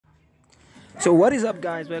So what is up,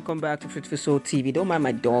 guys? Welcome back to Fruitful Soul TV. Don't mind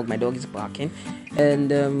my dog. My dog is barking.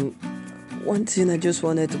 And one thing I just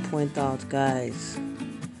wanted to point out, guys.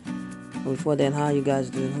 Before then, how you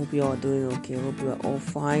guys doing? Hope you all doing okay. Hope you are all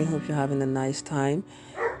fine. Hope you're having a nice time.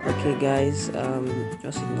 Okay, guys.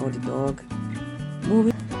 Just ignore the dog.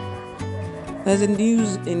 Moving. There's a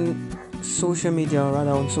news in social media, or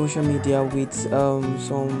rather on social media, with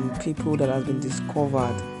some people that have been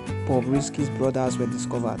discovered. Bobrisky's brothers were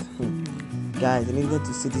discovered. Guys, I needed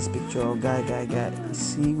to see this picture. Guy.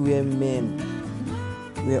 See where men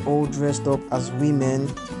were all dressed up as women,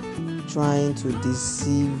 trying to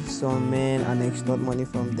deceive some men and extort money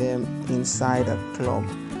from them inside a club,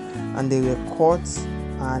 and they were caught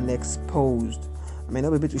and exposed. I may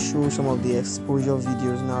not be able to show some of the exposure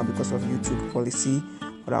videos now because of YouTube policy,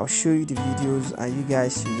 but I'll show you the videos, and you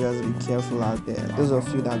guys should just be careful out there. Those of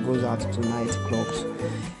you that goes out to nightclubs,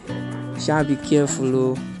 shall be careful.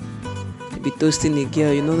 Oh. Be toasting a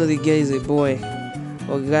girl, you know that the girl is a boy.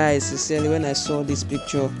 But guys, sincerely, when I saw this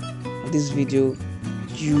picture, this video,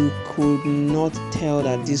 you could not tell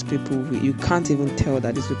that these people, you can't even tell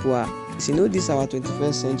that these people are, you know, this is our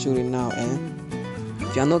 21st century now,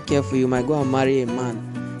 if you are not careful, you might go and marry a man,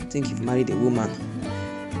 think you've married a woman,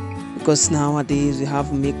 because nowadays we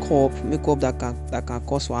have makeup that can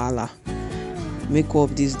cause wahala. Makeup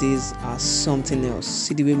these days are something else.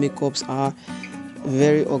 See the way makeups are. A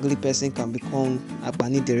very ugly person can become a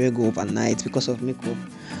derego overnight because of makeup.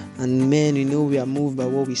 And men, you know, we are moved by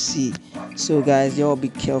what we see. So guys, y'all be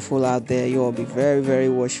careful out there. Y'all be very, very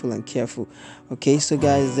watchful and careful. Okay, so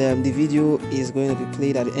guys, the video is going to be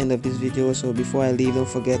played at the end of this video. So before I leave, don't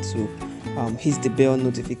forget to hit the bell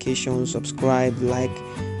notification, subscribe, like,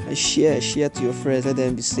 and share to your friends. Let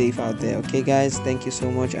them be safe out there. Okay guys, thank you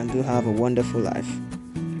so much, and do have a wonderful life.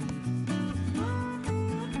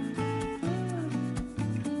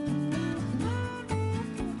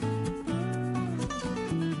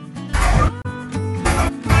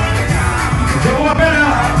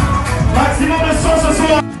 Maximum de son ce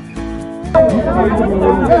soir.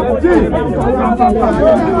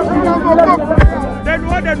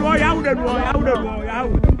 Des noirs, yahoo.